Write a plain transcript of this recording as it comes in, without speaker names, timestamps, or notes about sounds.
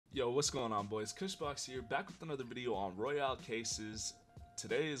Yo, what's going on, boys? Kushbox here, back with another video on Royale cases.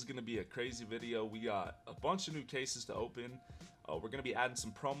 Today is going to be a crazy video. We got a bunch of new cases to open. We're going to be adding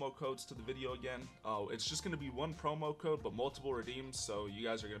some promo codes to the video again. It's just going to be one promo code, but multiple redeems, so you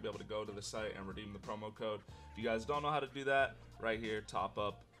guys are going to be able to go to the site and redeem the promo code. If you guys don't know how to do that, right here, top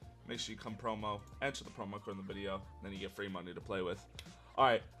up. Make sure you come promo, enter the promo code in the video, and then you get free money to play with.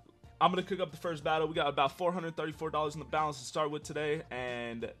 Alright. I'm going to cook up the first battle. We got about $434 in the balance to start with today,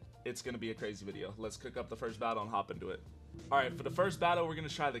 and it's going to be a crazy video. Let's cook up the first battle and hop into it. Alright, for the first battle, we're going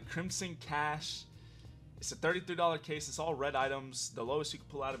to try the Crimson Cash. It's a $33 case. It's all red items. The lowest you can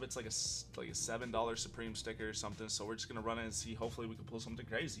pull out of it's like a $7 Supreme sticker or something, so we're just going to run it and see. Hopefully we can pull something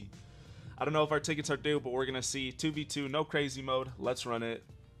crazy. I don't know if our tickets are due, but we're going to see. 2v2, no crazy mode. Let's run it.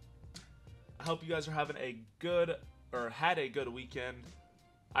 I hope you guys are having a good, or had a good weekend.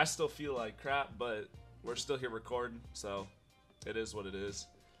 I still feel like crap, but we're still here recording, so it is what it is.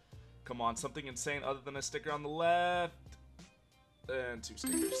 Come on, something insane other than a sticker on the left. And 2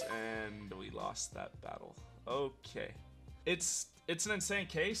 stickers, and we lost that battle. Okay. It's an insane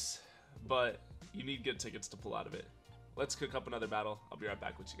case, but you need good tickets to pull out of it. Let's cook up another battle. I'll be right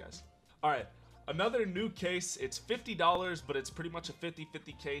back with you guys. Alright, another new case. It's $50, but it's pretty much a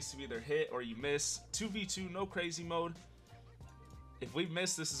 50-50 case. You either hit or you miss. 2v2, no crazy mode. If we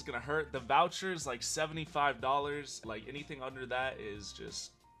miss, this is gonna hurt. The voucher is like $75. Like anything under that is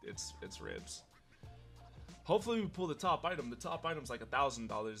just it's ribs. Hopefully we pull the top item. The top item's like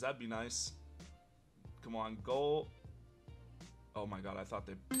 $1,000. That'd be nice. Come on, goal. Oh my god, I thought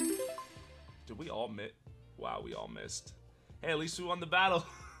they did. We all miss? Wow, we all missed. Hey, at least we won the battle.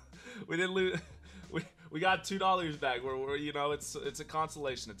 We didn't lose. We got $2 back. We're you know, it's a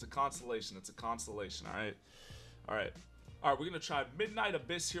consolation. It's a consolation. It's a consolation. All right. Alright, we're going to try Midnight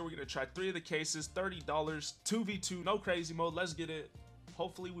Abyss here. We're going to try 3 of the cases, $30, 2v2, no crazy mode. Let's get it.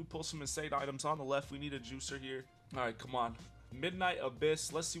 Hopefully we pull some insane items on the left. We need a juicer here. Alright, come on. Midnight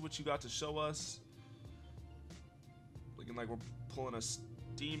Abyss. Let's see what you got to show us. Looking like we're pulling a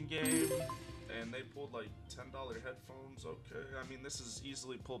Steam game. And they pulled like $10 headphones. Okay, I mean, this is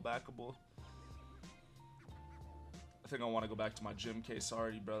easily pull backable. I think I want to go back to my gym case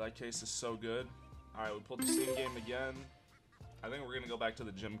already, bro. That case is so good. Alright, we pulled the Steam game again. I think we're gonna go back to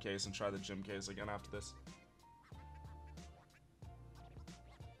the gym case and try the gym case again after this.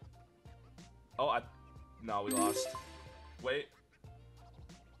 Oh, no, we lost. Wait.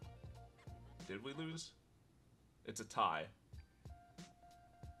 Did we lose? It's a tie.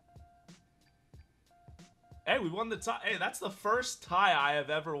 Hey, we won the tie. Hey, that's the first tie I have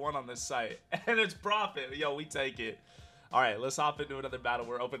ever won on this site. And it's profit. Yo, we take it. Alright, let's hop into another battle.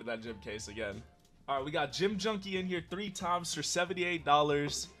 We're opening that gym case again. Alright, we got Gym Junkie in here 3 times for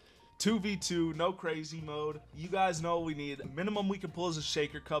 $78. 2v2, no crazy mode. You guys know what we need. The minimum we can pull is a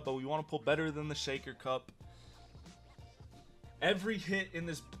Shaker Cup, but we want to pull better than the Shaker Cup. Every hit in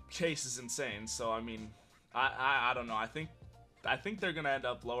this case is insane, so I mean, I don't know. I think they're gonna end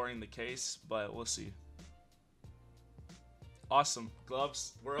up lowering the case, but we'll see. Awesome.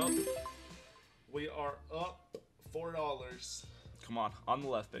 Gloves, we're up. We are up $4. Come on the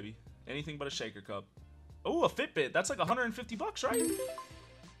left, baby. Anything but a Shaker Cup. Oh, a Fitbit. That's like 150 bucks, right?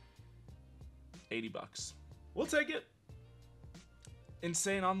 80 bucks. We'll take it.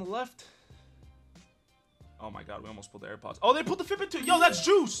 Insane on the left. Oh my god, we almost pulled the AirPods. Oh, they pulled the Fitbit too. Yo, that's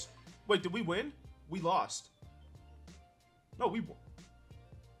juice. Wait, did we win? We lost. No, we won.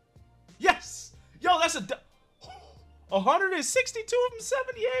 Yes. Yo, that's 162 from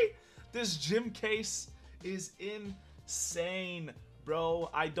 78. This gym case is insane. Bro,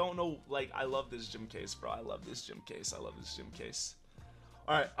 I don't know, like, I love this gym case, bro. I love this gym case. I love this gym case.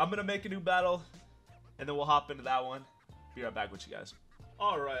 Alright, I'm gonna make a new battle, and then we'll hop into that one. Be right back with you guys.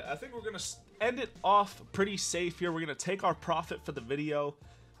 Alright, I think we're gonna end it off pretty safe here. We're gonna take our profit for the video,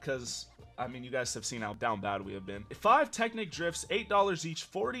 because, I mean, you guys have seen how down bad we have been. 5 Technic Drifts, $8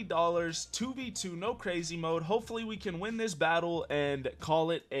 each, $40, 2v2, no crazy mode. Hopefully we can win this battle and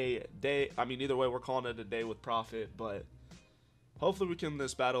call it a day. I mean, either way, we're calling it a day with profit, but hopefully we can win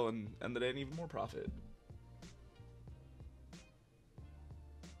this battle and end the day in even more profit.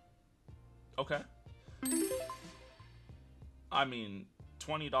 Okay. I mean,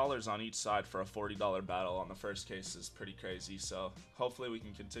 $20 on each side for a $40 battle on the first case is pretty crazy, so hopefully we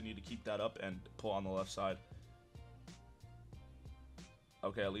can continue to keep that up and pull on the left side.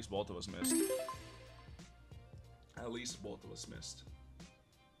 Okay, at least both of us missed. At least both of us missed.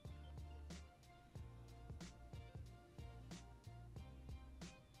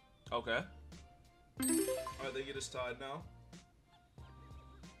 Okay. I think it is tied now.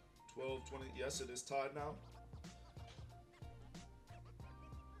 12, 20. Yes, it is tied now.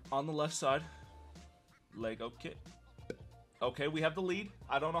 on the left side. Lego kit. Okay, we have the lead.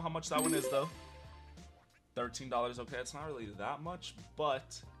 I don't know how much that one is, though. $13. Okay, it's not really that much,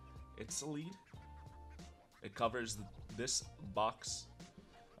 but it's a lead. It covers this box.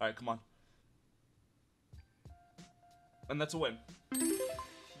 All right, come on. And that's a win.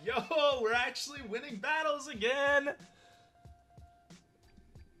 Yo, we're actually winning battles again.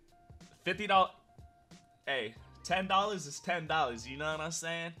 $50. Hey, $10 is $10. You know what I'm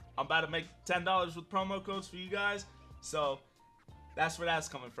saying? I'm about to make $10 with promo codes for you guys. So that's where that's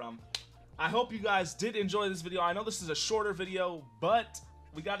coming from. I hope you guys did enjoy this video. I know this is a shorter video, but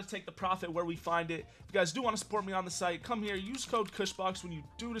we got to take the profit where we find it. If you guys do want to support me on the site, come here, use code Kushbox when you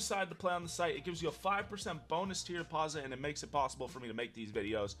do decide to play on the site. It gives you a 5% bonus to your deposit, and it makes it possible for me to make these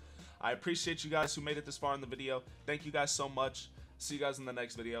videos. I appreciate you guys who made it this far in the video. Thank you guys so much. See you guys in the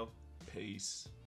next video. Peace.